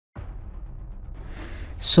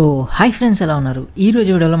So hi friends, ఎలా ఉన్నారు? ఈరోజు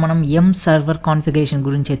వీడియోలో మనం సర్వర్ కాన్ఫిగరేషన్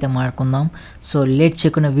గురించి అయితే మాట్లాడుకుందాం. సో లేట్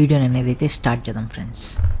చేయకుండా వీడియోని అనేది అయితే స్టార్ట్ చేద్దాం ఫ్రెండ్స్.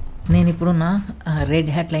 నేను ఇప్పుడు నా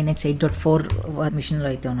రెడ్ హ్యాట్ లైనెక్స్ 8.4 మిషన్లో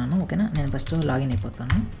అయితే ఉన్నాను. ఓకేనా, నేను ఫస్ట్ లాగిన్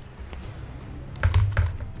అయిపోతాను.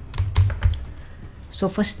 సో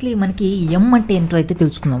ఫస్ట్లీ మనకి అంటే ఏంటో అయితే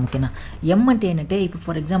తెలుసుకుందాం. ఓకేనా, అంటే ఏంటంటే ఇప్పుడు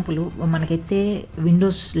ఫర్ ఎగ్జాంపుల్ మనకైతే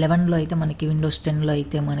విండోస్ 11లో అయితే మనకి విండోస్ 10లో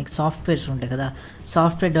అయితే మనకి సాఫ్ట్వేర్స్ ఉంటాయి కదా,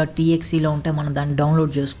 software.txtలో ఉంటే మనం దాన్ని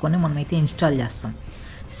డౌన్లోడ్ చేసుకొని మనమైతే ఇన్స్టాల్ చేస్తాం.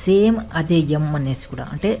 సేమ్ అదే అనేసి కూడా,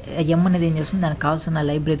 అంటే అనేది ఏం చేస్తుంది, దానికి కావాల్సిన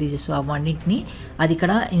లైబ్రరీస్ అవన్నింటినీ అది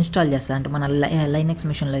ఇక్కడ ఇన్స్టాల్ చేస్తుంది, అంటే మన లైనెక్స్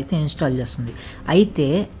మిషన్లో అయితే ఇన్స్టాల్ చేస్తుంది. అయితే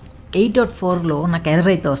 8.4లో నాకు ఎర్రర్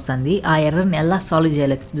అయితే వస్తుంది. ఆ ఎర్రర్ని ఎలా సాల్వ్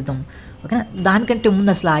చేయాలో చూద్దాం. ఓకేనా, దానికంటే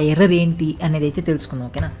ముందు అసలు ఆ ఎర్రర్ ఏంటి అనేది అయితే తెలుసుకుందాం.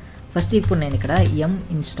 ఓకేనా, ఫస్ట్ ఇప్పుడు నేను ఇక్కడ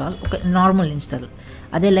ఇన్స్టాల్ ఒక నార్మల్ ఇన్స్టాల్,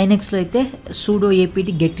 అదే లైనెక్స్లో అయితే sudo apt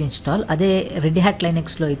get install, అదే రెడ్ హ్యాట్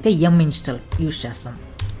లైనెక్స్లో అయితే ఇన్స్టాల్ యూజ్ చేస్తాం.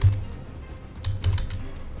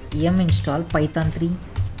 Install python 3.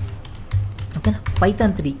 ఓకేనా,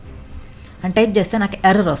 python 3 అని టైప్ చేస్తే నాకు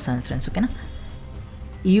ఎర్రర్ వస్తుంది ఫ్రెండ్స్. ఓకేనా,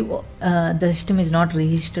 the system is not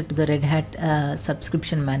registered to the Red Hat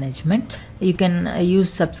subscription management. You can use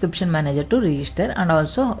subscription manager to register, and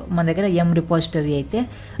also మన దగ్గర repository అయితే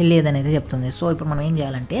లేదని అయితే చెప్తుంది. సో ఇప్పుడు మనం ఏం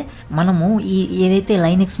చేయాలంటే, మనము ఏదైతే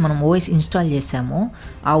లైనెక్స్ మనం ఓఎస్ ఇన్స్టాల్ చేసామో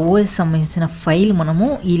ఆ ఓఎస్ సంబంధించిన ఫైల్ మనము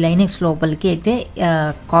ఈ లైనెక్స్ లోపలికి అయితే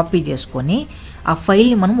కాపీ చేసుకొని ఆ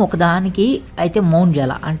ఫైల్ని మనం ఒకదానికి అయితే మౌంట్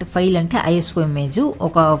చేయాలి. అంటే ఫైల్ అంటే ISO ఇమేజ్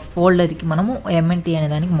ఒక ఫోల్డర్కి మనము MNT అనే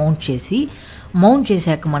దానికి మౌంట్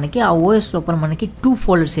చేశాక మనకి ఆ ఓఎస్ లోపల మనకి 2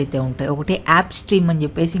 ఫోల్డర్స్ అయితే ఉంటాయి. ఒకటి AppStream అని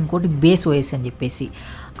చెప్పేసి, ఇంకోటి BaseOS అని చెప్పేసి.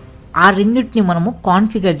 ఆ రెండింటిని మనము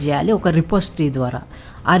కాన్ఫిగర్ చేయాలి ఒక రిపోజిటరీ ద్వారా.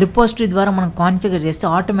 ఆ రిపోజిటరీ ద్వారా మనం కాన్ఫిగర్ చేస్తే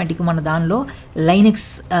ఆటోమేటిక్గా మన దానిలో లైనెక్స్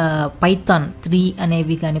python 3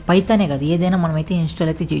 అనేవి కానీ, పైథానే కాదు ఏదైనా మనమైతే ఇన్స్టాల్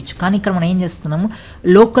అయితే చేయొచ్చు. కానీ ఇక్కడ మనం ఏం చేస్తున్నాము,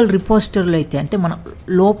 లోకల్ రిపోజిటరీలో అయితే, అంటే మన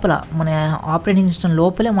లోపల మన ఆపరేటింగ్ సిస్టమ్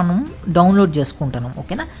లోపలే మనం డౌన్లోడ్ చేసుకుంటున్నాం.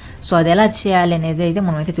 ఓకేనా, సో అది ఎలా చేయాలి అనేది అయితే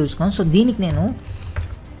మనం అయితే తెలుసుకున్నాం. సో దీనికి నేను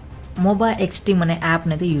MobaXtream అనే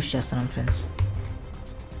యాప్ని అయితే యూజ్ చేస్తున్నాను ఫ్రెండ్స్.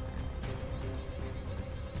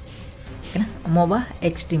 ఓకేనా,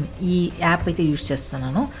 MobaXtream ఈ యాప్ అయితే యూజ్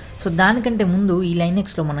చేస్తున్నాను. సో దానికంటే ముందు ఈ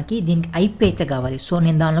లైనెక్స్లో మనకి దీనికి IP అయితే కావాలి. సో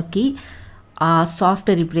నేను దానిలోకి ఆ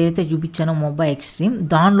సాఫ్ట్వేర్ ఇప్పుడు ఏదైతే చూపించానో MobaXtream,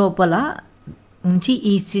 దాని లోపల నుంచి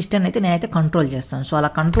ఈ సిస్టమ్ అయితే నేనైతే కంట్రోల్ చేస్తాను. సో అలా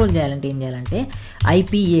కంట్రోల్ చేయాలంటే ఏం చేయాలంటే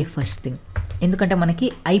IPA ఫస్ట్ థింగ్, ఎందుకంటే మనకి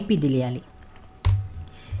IP తెలియాలి.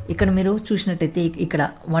 ఇక్కడ మీరు చూసినట్టయితే ఇక్కడ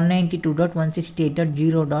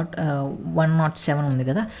 192.168.0.107 ఉంది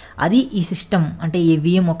కదా, అది ఈ సిస్టమ్ అంటే ఈ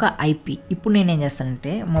VM ఒక IP. ఇప్పుడు నేనేం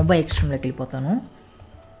చేస్తానంటే MobaXtreamలోకి వెళ్ళిపోతాను.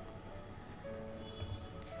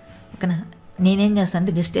 ఓకేనా, నేనేం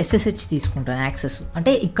చేస్తానంటే జస్ట్ SSH తీసుకుంటాను యాక్సెస్,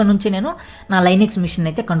 అంటే ఇక్కడ నుంచి నేను నా లైనెక్స్ మిషన్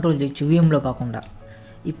అయితే కంట్రోల్ చేయొచ్చు VMలో కాకుండా.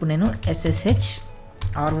 ఇప్పుడు నేను SSH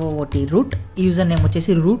ROOT route, user name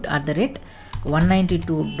వచ్చేసి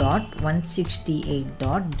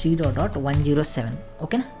root@192.168.0.107.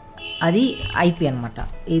 ఓకేనా, అది IP అనమాట.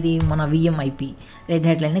 ఇది మన VM IP, red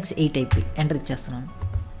hat Linux 8 IP enter ఇచ్చేస్తున్నాను.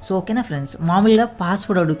 సో ఓకేనా ఫ్రెండ్స్, మామూలుగా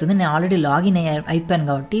పాస్వర్డ్ అడుగుతుంది. నేను ఆల్రెడీ లాగిన్ అయిపోయాను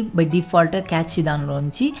కాబట్టి బై డిఫాల్ట్ క్యాచ్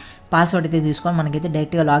దానిలోంచి పాస్వర్డ్ అయితే తీసుకొని మనకైతే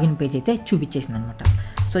డైరెక్ట్గా లాగిన్ పేజ్ అయితే చూపించేసింది అనమాట.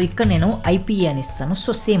 సో ఇక్కడ నేను IPA అని ఇస్తాను.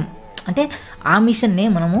 సో సేమ్ అంటే ఆ మిషన్నే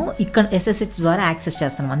మనము ఇక్కడ SSH ద్వారా యాక్సెస్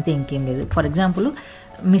చేస్తాం, అంతే, ఇంకేం లేదు. ఫర్ ఎగ్జాంపుల్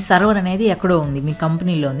మీ సర్వర్ అనేది ఎక్కడో ఉంది, మీ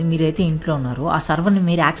కంపెనీలో ఉంది, మీరైతే ఇంట్లో ఉన్నారు. ఆ సర్వర్ని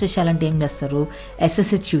మీరు యాక్సెస్ చేయాలంటే ఏం చేస్తారు,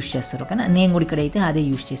 SSH యూజ్ చేస్తారు. ఓకేనా, నేను కూడా ఇక్కడైతే అదే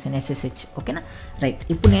యూజ్ చేశాను, SSH. ఓకేనా, రైట్.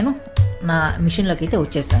 ఇప్పుడు నేను నా మిషన్లోకి అయితే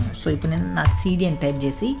వచ్చేసాను. సో ఇప్పుడు నేను నా CD అని టైప్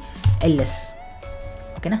చేసి LS.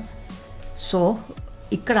 ఓకేనా, సో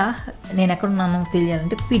ఇక్కడ నేను ఎక్కడున్నాను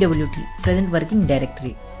తెలియాలంటే PWT ప్రజెంట్ వర్కింగ్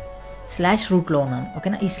డైరెక్టరీ /rootలో ఉన్నాను.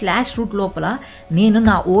 ఓకేనా, ఈ /root లోపల నేను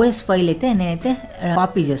నా OS ఫైల్ అయితే నేనైతే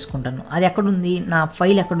కాపీ చేసుకుంటాను. అది ఎక్కడుంది, నా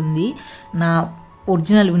ఫైల్ ఎక్కడుంది, నా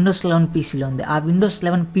ఒరిజినల్ విండోస్ 11 PCలో ఉంది. ఆ విండోస్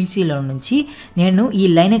 11 PCలో నుంచి నేను ఈ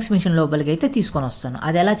లైనెక్స్ మిషన్ లోపలికి అయితే తీసుకొని వస్తాను.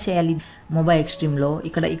 అది ఎలా చేయాలి, MobaXtreamలో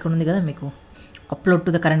ఇక్కడ ఉంది కదా మీకు upload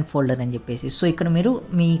to the current folder అని చెప్పేసి. సో ఇక్కడ మీరు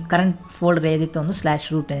మీ కరెంట్ ఫోల్డర్ ఏదైతే ఉందో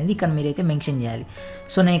 /root అనేది ఇక్కడ మీరైతే మెన్షన్ చేయాలి.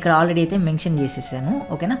 సో నేను ఇక్కడ ఆల్రెడీ అయితే మెన్షన్ చేసేసాను.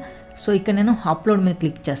 ఓకేనా, సో ఇక్కడ నేను అప్లోడ్ మీద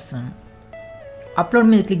క్లిక్ చేస్తున్నాను. అప్లోడ్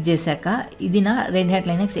మీద క్లిక్ చేశాక ఇది నా రెడ్ హ్యాట్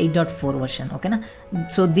లైనెక్స్ 8.4 వర్షన్. ఓకేనా,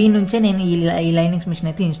 సో దీని నుంచే నేను ఈ లైనెక్స్ మిషన్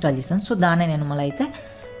అయితే ఇన్స్టాల్ చేస్తాను. సో దాన్ని నేను మళ్ళీ అయితే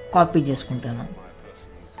కాపీ చేసుకుంటాను.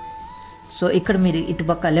 సో ఇక్కడ మీరు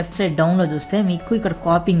ఇటుపక్క లెఫ్ట్ సైడ్ డౌన్లో చూస్తే మీకు ఇక్కడ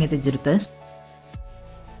కాపీయింగ్ అయితే జరుగుతుంది.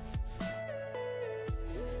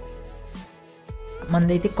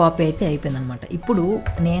 మనదైతే కాపీ అయితే అయిపోయిందనమాట. ఇప్పుడు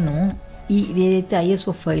నేను ఏదైతే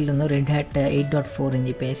ISO ఫైల్ ఉందో రెడ్ హ్యాట్ 8.4 అని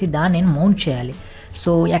చెప్పేసి దాన్ని నేను మౌంట్ చేయాలి.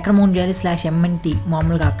 సో ఎక్కడ మౌంట్ చేయాలి /mnt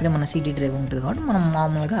మామూలుగా అక్కడే మన CD డ్రైవ్ ఉంటుంది కాబట్టి మనం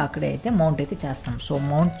మామూలుగా అక్కడే అయితే మౌంట్ అయితే చేస్తాం. సో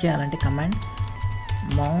మౌంట్ చేయాలంటే command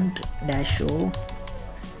mount -o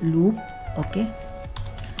loop okay.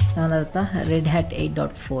 దాని తర్వాత redhat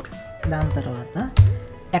 8.4 దాని తర్వాత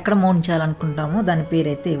ఎక్కడ మౌంట్ చేయాలనుకుంటామో దాని పేరు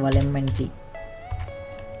అయితే ఇవ్వాలి mnt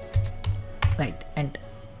right enter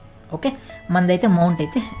okay. మనదైతే mount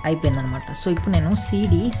అయితే అయిపోయిందనమాట. సో ఇప్పుడు నేను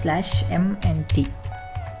cd/mnt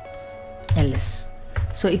ls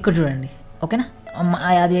సో ఇక్కడ చూడండి ఓకేనా.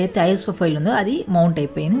 అది అయితే ISO ఫైల్ ఉందో అది మౌంట్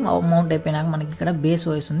అయిపోయింది. మౌంట్ అయిపోయినాక మనకి ఇక్కడ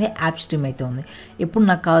BaseOS ఉంది, AppStream అయితే ఉంది. ఇప్పుడు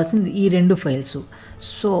నాకు కావాల్సింది ఈ 2 ఫైల్స్.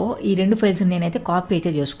 సో ఈ 2 ఫైల్స్ నేనైతే కాపీ అయితే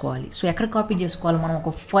చేసుకోవాలి. సో ఎక్కడ కాపీ చేసుకోవాలి, మనం ఒక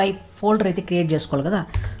ఫోల్డర్ అయితే క్రియేట్ చేసుకోవాలి కదా.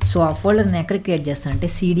 సో ఆ ఫోల్డర్ నేను ఎక్కడ క్రియేట్ చేస్తానంటే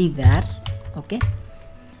cd_var ఓకే.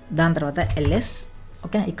 దాని తర్వాత ls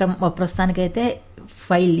ఓకేనా. ఇక్కడ ప్రస్తుతానికైతే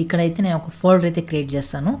ఫైల్ ఇక్కడైతే నేను ఒక ఫోల్డర్ అయితే క్రియేట్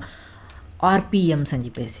చేస్తాను rpms అని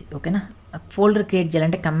చెప్పేసి ఓకేనా. ఫోల్డర్ క్రియేట్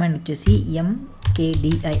చేయాలంటే కమాండ్ వచ్చేసి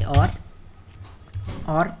mkdir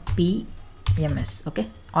rpms ఓకే,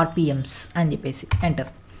 rpms అని చెప్పేసి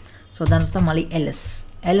ఎంటర్. సో దాని తర్వాత మళ్ళీ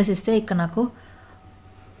ls ఇస్తే ఇక్కడ నాకు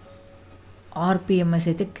rpms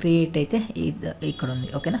అయితే క్రియేట్ అయితే ఇక్కడ ఉంది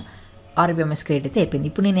ఓకేనా. rpms క్రియేట్ అయితే అయిపోయింది.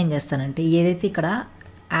 ఇప్పుడు నేను ఏం చేస్తానంటే ఏదైతే ఇక్కడ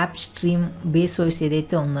AppStream BaseOS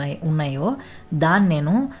ఏదైతే ఉన్నాయో దాన్ని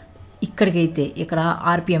నేను ఇక్కడికైతే ఇక్కడ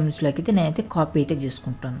RPMస్లోకి అయితే నేనైతే కాపీ అయితే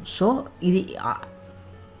చేసుకుంటాను. సో ఇది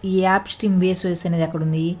ఈ AppStream BaseOS అనేది ఎక్కడ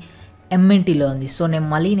ఉంది, MNTలో ఉంది. సో నేను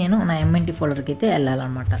మళ్ళీ నా MNT ఫోల్డర్కి అయితే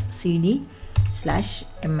వెళ్ళాలన్నమాట.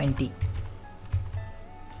 cd/mnt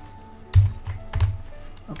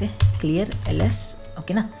ఓకే క్లియర్ ls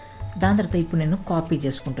ఓకేనా. దాని తర్వాత ఇప్పుడు నేను కాపీ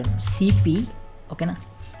చేసుకుంటాను cp ఓకేనా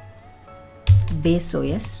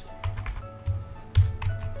BaseOS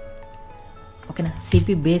ఓకేనా. cp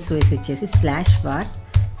BaseOS వచ్చేసి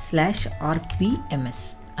 /var/rpms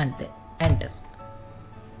అంతే enter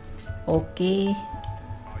okay.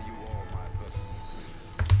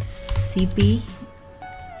 cp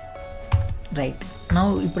right now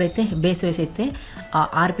ఇప్పుడైతే BaseOS అయితే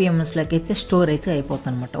RPMస్లోకి అయితే స్టోర్ అయితే అయిపోతుంది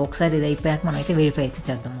అనమాట. ఒకసారి ఇది అయిపోయాక మనం అయితే వెరిఫై అయితే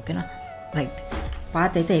చేద్దాం ఓకేనా. రైట్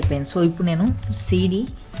పాత్ అయితే అయిపోయింది. సో ఇప్పుడు నేను cd/var/rp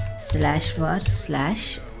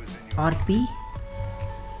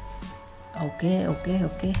okay okay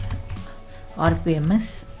okay rpms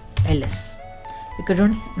ls ఇక్కడ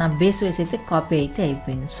చూడండి నా BaseOS అయితే కాపీ అయితే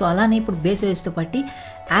అయిపోయింది. సో అలానే ఇప్పుడు BaseOSతో పాటు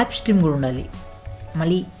AppStream కూడా ఉండాలి.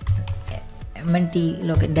 మళ్ళీ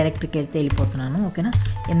MNTలోకి డైరెక్ట్కి వెళ్తే వెళ్ళిపోతున్నాను ఓకేనా,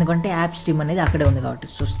 ఎందుకంటే AppStream అనేది అక్కడే ఉంది కాబట్టి.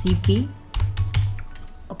 సో cp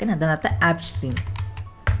ఓకేనా. దాని తర్వాత AppStream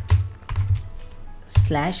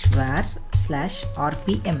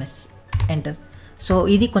 /var/rpms ఎంటర్. సో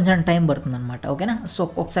ఇది కొంచెం టైం పడుతుంది అనమాట ఓకేనా. సో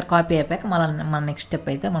ఒకసారి కాపీ అయిపోయాక మన నెక్స్ట్ స్టెప్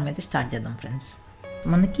అయితే మనమైతే స్టార్ట్ చేద్దాం ఫ్రెండ్స్.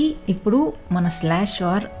 మనకి ఇప్పుడు మన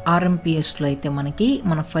 /rmpsలో అయితే మనకి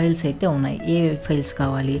మన ఫైల్స్ అయితే ఉన్నాయి. ఏ ఫైల్స్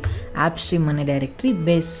కావాలి, AppStream అనే డైరెక్టరీ,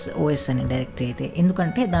 BaseOS అనే డైరెక్టరీ అయితే,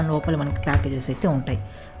 ఎందుకంటే దాని లోపల మనకి ప్యాకేజెస్ అయితే ఉంటాయి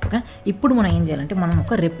ఓకే. ఇప్పుడు మనం ఏం చేయాలంటే మనం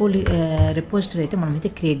ఒక రెపోజిటరీ అయితే మనమైతే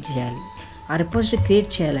క్రియేట్ చేయాలి. ఆ రెపోజిటరీ క్రియేట్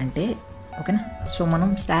చేయాలంటే ఓకేనా. సో మనం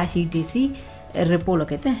 /etc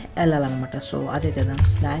రెపోలోకి అయితే వెళ్ళాలన్నమాట. సో అదే చేద్దాం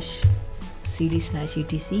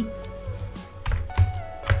 /cd/etc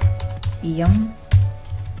em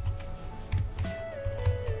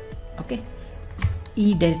ఓకే. ఈ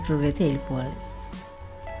డైరెక్టరీ అయితే వెళ్ళిపోవాలి.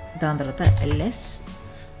 దాని తర్వాత ls,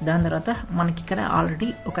 దాని తర్వాత మనకి ఇక్కడ ఆల్రెడీ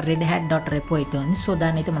ఒక redhat.repo అయితే ఉంది. సో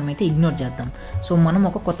దాన్ని అయితే మనమైతే ఇగ్నోర్ చేద్దాం. సో మనం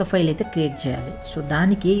ఒక కొత్త ఫైల్ అయితే క్రియేట్ చేయాలి. సో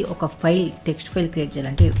దానికి ఒక ఫైల్ టెక్స్ట్ ఫైల్ క్రియేట్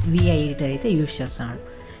చేయాలంటే vi ఎడిటర్ అయితే యూజ్ చేస్తున్నాడు.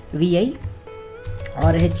 vi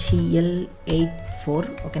RHEL8.4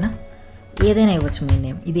 ఓకేనా, ఏదైనా ఇవ్వచ్చు మీ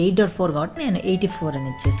నేమ్. ఇది 8.4 కాబట్టి నేను 84 అని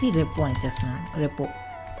ఇచ్చేసి రెపో అని ఇచ్చేస్తున్నాను. Repo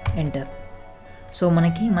enter. సో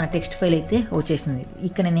మనకి మన టెక్స్ట్ ఫైల్ అయితే వచ్చేసింది.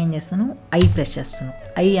 ఇక్కడ నేను ఏం చేస్తాను, ఐ ప్రెస్ చేస్తాను.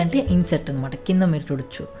 ఐ అంటే ఇన్సర్ట్ అనమాట. కింద మీరు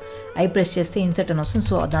చూడొచ్చు ఐ ప్రెస్ చేస్తే ఇన్సర్ట్ అని వస్తుంది.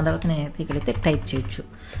 సో దాని తర్వాత నేనైతే ఇక్కడైతే టైప్ చేయొచ్చు.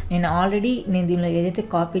 నేను దీనిలో ఏదైతే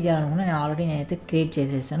కాపీ చేయాలనుకున్నా నేనైతే క్రియేట్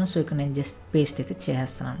చేసేసాను. సో ఇక్కడ నేను జస్ట్ పేస్ట్ అయితే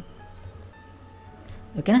చేస్తున్నాను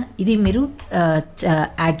ఓకేనా. ఇది మీరు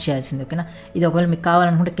యాడ్ చేయాల్సింది ఓకేనా. ఇది ఒకవేళ మీకు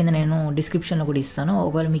కావాలనుకుంటే కింద నేను డిస్క్రిప్షన్లో కూడా ఇస్తాను.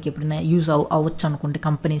 ఒకవేళ మీకు ఎప్పుడైనా యూజ్ అవ్వచ్చు అనుకుంటే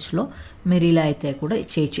కంపెనీస్లో మీరు ఇలా అయితే కూడా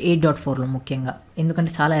చేయొచ్చు, 8.4లో ముఖ్యంగా,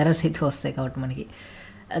 ఎందుకంటే చాలా ఎర్రర్స్ అయితే వస్తాయి కాబట్టి మనకి.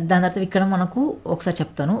 దాని తర్వాత ఇక్కడ మనకు ఒకసారి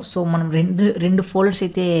చెప్తాను. సో మనం రెండు ఫోల్డర్స్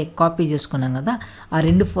అయితే కాపీ చేసుకున్నాం కదా, ఆ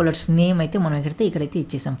రెండు ఫోల్డర్స్ నేమ్ అయితే మనం ఇక్కడైతే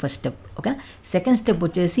ఇచ్చేసాం ఫస్ట్ స్టెప్ ఓకేనా. సెకండ్ స్టెప్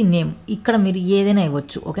వచ్చేసి నేమ్. ఇక్కడ మీరు ఏదైనా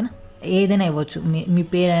ఇవ్వచ్చు ఓకేనా, ఏదైనా ఇవ్వచ్చు, మీ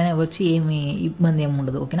పేరు అయినా ఇవ్వచ్చు, ఏమి ఇబ్బంది ఏమి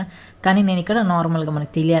ఉండదు ఓకేనా. కానీ నేను ఇక్కడ నార్మల్గా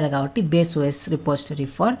మనకు తెలియాలి కాబట్టి BaseOS Repository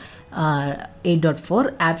for 8.4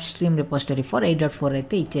 AppStream Repository for 8.4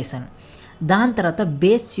 అయితే ఇచ్చేసాను. దాని తర్వాత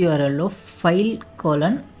బేస్ యూఆర్ఎల్లో ఫైల్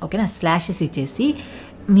కోలన్ ఓకేనా స్లాషెస్ ఇచ్చేసి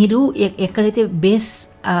మీరు ఎక్కడైతే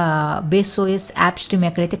BaseOS AppStream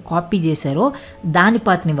ఎక్కడైతే కాపీ చేశారో దాని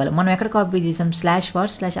పాత్ని ఇవ్వాలి. మనం ఎక్కడ కాపీ చేసాం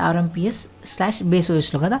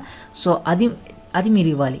 /var/rmps/baseosలో కదా. సో అది మీరు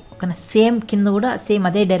ఇవ్వాలి ఓకేనా. సేమ్ కింద కూడా సేమ్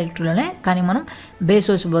అదే డైరెక్టరీలోనే, కానీ మనం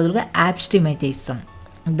BaseOS బదులుగా AppStream అయితే ఇస్తాం.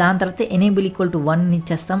 దాని తర్వాత enable = 1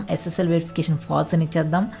 ఇచ్చేస్తాం, SSL వెరిఫికేషన్ ఫాల్స్ అని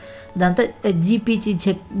ఇచ్చేద్దాం. దాని తర్వాత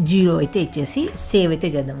gpgcheck 0 అయితే ఇచ్చేసి సేవ్ అయితే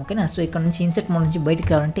చేద్దాం ఓకేనా. సో ఇక్కడ నుంచి ఇన్సెట్ మోడ్ నుంచి బయటికి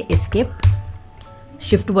రావాలంటే ఎస్కేప్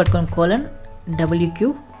షిఫ్ట్ పట్టుకొని :WQ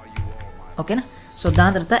ఓకేనా. సో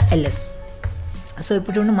దాని తర్వాత LS. సో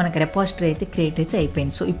ఇప్పుడు చూడండి మనకి రెపాజిటరీ అయితే క్రియేట్ అయితే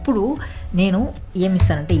అయిపోయింది. సో ఇప్పుడు నేను ఏమి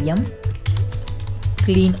ఇస్తానంటే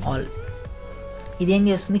clean all. ఇది ఏం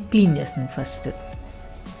చేస్తుంది, క్లీన్ చేస్తుంది ఫస్ట్.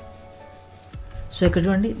 సో ఇక్కడ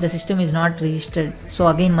చూడండి the system is not registered. So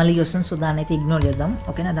again మళ్ళీ వస్తుంది. సో దాన్ని అయితే ఇగ్నోర్ చేద్దాం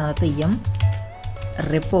ఓకేనా. దాని తర్వాత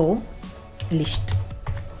repo list.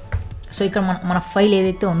 సో ఇక్కడ మన ఫైల్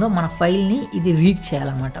ఏదైతే ఉందో మన ఫైల్ని ఇది రీడ్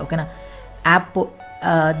చేయాలన్నమాట ఓకేనా. యాప్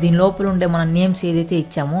దీని లోపల ఉండే మన నేమ్స్ ఏదైతే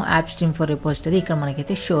ఇచ్చామో AppStream for Repository ఇక్కడ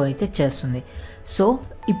మనకైతే షో అయితే చేస్తుంది. సో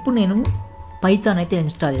ఇప్పుడు నేను పైథాన్ అయితే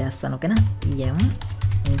ఇన్స్టాల్ చేస్తాను ఓకేనా.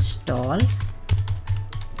 install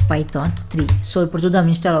python 3. సో ఇప్పుడు చూద్దాం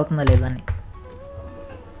ఇన్స్టాల్ అవుతుందా లేదా అని.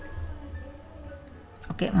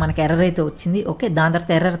 ఓకే మనకి ఎర్రర్ అయితే వచ్చింది ఓకే. దాని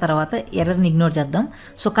తర్వాత ఎర్రర్ తర్వాత ఎర్రర్ని ఇగ్నోర్ చేద్దాం.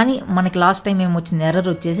 సో కానీ మనకి లాస్ట్ టైం ఏమొచ్చింది, ఎర్రర్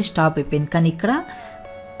వచ్చేసి స్టాప్ అయిపోయింది. కానీ ఇక్కడ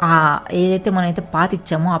ఏదైతే మనమైతే పాత్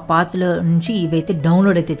ఇచ్చామో ఆ పాత్లో నుంచి ఇవైతే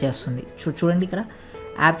డౌన్లోడ్ అయితే చేస్తుంది. చూడండి ఇక్కడ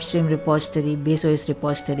AppStream Repository, BaseOS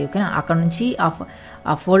Repository ఓకేనా. అక్కడ నుంచి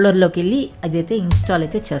ఆ ఫోల్డర్లోకి వెళ్ళి అదైతే ఇన్స్టాల్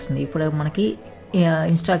అయితే చేస్తుంది. ఇప్పుడు మనకి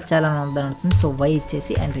ఇన్స్టాల్ చేయాలని అవుతుంది. సో Y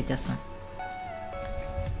ఇచ్చేసి ఎంటర్ చేస్తాం.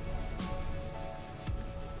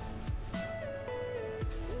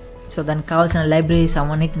 సో దానికి కావాల్సిన లైబ్రరీస్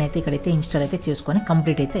అవన్నిటిని అయితే ఇక్కడైతే ఇన్స్టాల్ అయితే చేసుకొని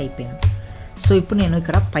కంప్లీట్ అయితే అయిపోయింది. సో ఇప్పుడు నేను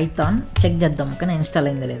ఇక్కడ పైథాన్ చెక్ చేద్దాం ఓకేనా ఇన్స్టాల్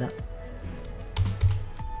అయిందా లేదా.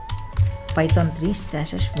 python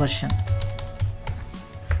 3 version.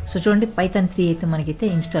 సో చూడండి python 3 అయితే మనకైతే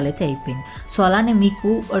ఇన్స్టాల్ అయితే అయిపోయింది. సో అలానే మీకు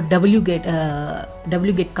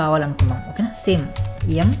wget కావాలనుకున్నాం ఓకేనా. సేమ్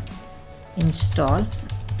install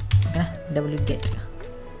ఓకేనా wget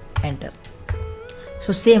ఎంటర్.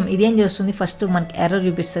 సో సేమ్ ఇదేం చేస్తుంది, ఫస్ట్ మనకి ఎర్రర్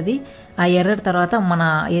చూపిస్తుంది. ఆ ఎర్రర్ తర్వాత మన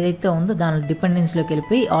ఏదైతే ఉందో దాని డిపెండెన్స్లోకి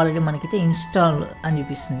వెళ్ళిపోయి ఆల్రెడీ మనకైతే ఇన్స్టాల్ అని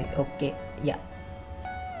చూపిస్తుంది ఓకే యా.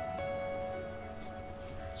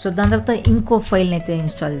 సో దాని తర్వాత ఇంకో ఫైల్ని అయితే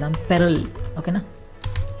ఇన్స్టాల్ చేద్దాం perl ఓకేనా.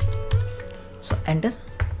 So enter.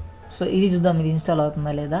 సో ఇది చూద్దాం ఇది ఇన్స్టాల్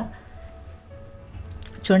అవుతుందా లేదా.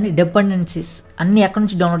 చూడండి డిపెండెన్సీస్ అన్నీ ఎక్కడి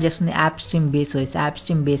నుంచి డౌన్లోడ్ చేస్తుంది, AppStream BaseOS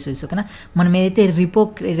ఓకేనా. మనం ఏదైతే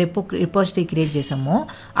రిపోజిటరీ క్రియేట్ చేసామో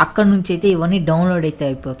అక్కడ నుంచి అయితే ఇవన్నీ డౌన్లోడ్ అయితే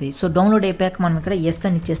అయిపోతాయి. సో డౌన్లోడ్ అయిపోయాక మనం ఇక్కడ ఎస్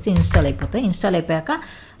అని ఇచ్చేస్తే ఇన్స్టాల్ అయిపోతాయి. ఇన్స్టాల్ అయిపోయాక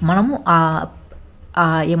మనము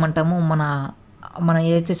ఏమంటాము మనం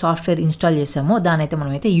ఏదైతే సాఫ్ట్వేర్ ఇన్స్టాల్ చేసామో దాని అయితే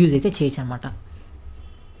మనం అయితే యూజ్ అయితే చేయొచ్చు అనమాట.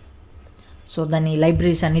 సో దాన్ని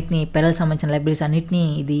లైబ్రరీస్ అన్నిటిని perl సంబంధించిన లైబ్రరీస్ అన్నిటిని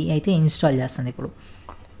ఇది అయితే ఇన్స్టాల్ చేస్తుంది ఇప్పుడు.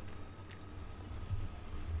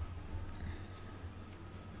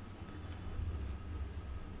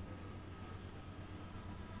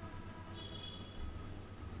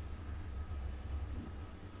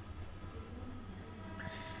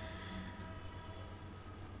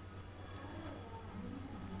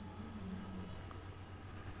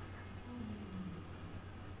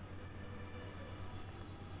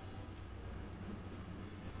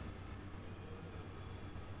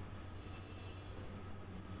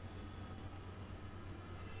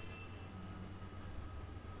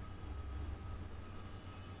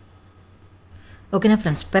 ఓకేనా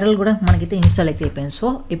ఫ్రెండ్స్, పెరల్ కూడా మనకైతే ఇన్స్టాల్ అయితే అయిపోయింది. సో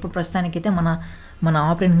ఇప్పుడు ప్రస్తుతానికైతే మన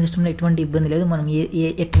ఆపరేటింగ్ సిస్టంలో ఎటువంటి ఇబ్బంది లేదు. మనం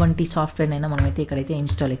ఎటువంటి సాఫ్ట్వేర్ అయినా మనమైతే ఇక్కడైతే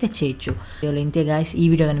ఇన్స్టాల్ అయితే చేయొచ్చు. ఇంతే గాయస్, ఈ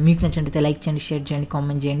వీడియో కానీ మీకు నచ్చినట్లయితే లైక్ చేయండి, షేర్ చేయండి,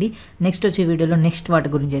 కామెంట్ చేయండి. నెక్స్ట్ వచ్చే వీడియోలో నెక్స్ట్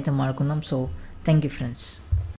వాటి గురించి అయితే మాట్లాడుకుందాం. So thank you friends.